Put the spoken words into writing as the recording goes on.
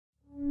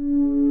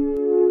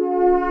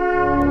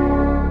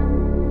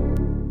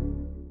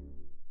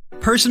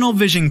Personal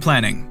vision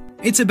planning.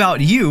 It's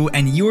about you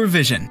and your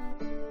vision.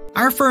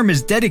 Our firm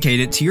is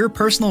dedicated to your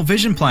personal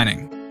vision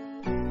planning.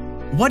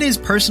 What is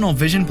personal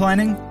vision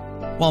planning?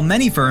 While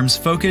many firms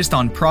focused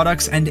on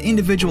products and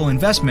individual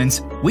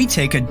investments, we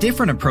take a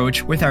different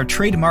approach with our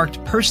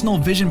trademarked personal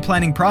vision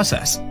planning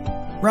process.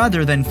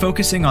 Rather than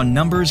focusing on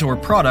numbers or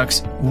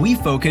products, we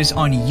focus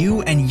on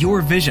you and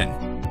your vision.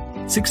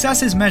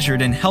 Success is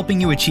measured in helping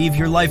you achieve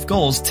your life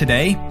goals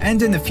today and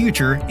in the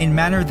future in a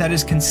manner that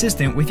is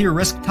consistent with your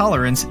risk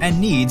tolerance and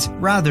needs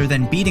rather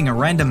than beating a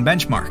random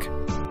benchmark.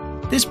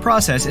 This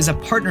process is a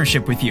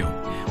partnership with you.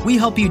 We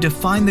help you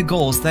define the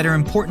goals that are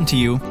important to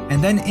you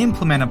and then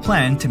implement a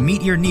plan to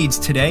meet your needs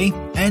today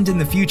and in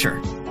the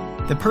future.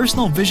 The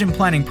personal vision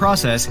planning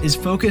process is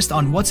focused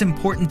on what's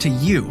important to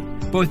you,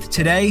 both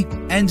today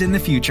and in the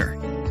future.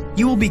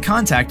 You will be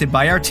contacted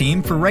by our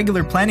team for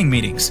regular planning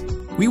meetings.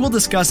 We will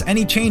discuss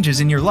any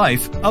changes in your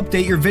life,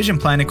 update your vision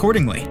plan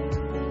accordingly.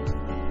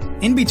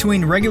 In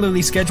between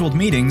regularly scheduled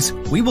meetings,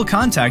 we will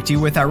contact you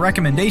with our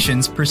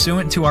recommendations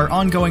pursuant to our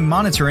ongoing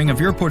monitoring of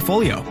your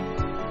portfolio.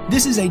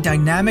 This is a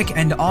dynamic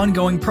and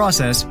ongoing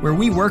process where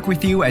we work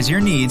with you as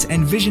your needs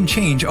and vision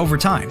change over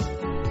time.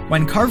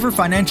 When Carver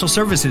Financial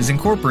Services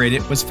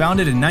Incorporated was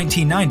founded in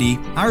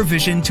 1990, our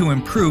vision to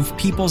improve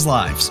people's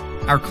lives,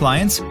 our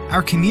clients,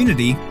 our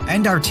community,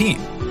 and our team.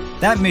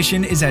 That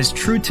mission is as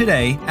true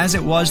today as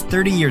it was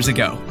 30 years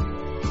ago.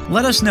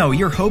 Let us know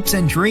your hopes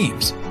and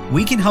dreams.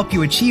 We can help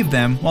you achieve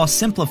them while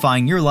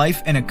simplifying your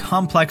life in a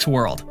complex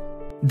world.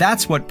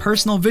 That's what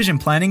personal vision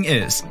planning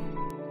is.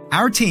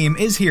 Our team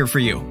is here for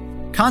you.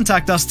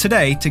 Contact us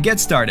today to get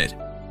started.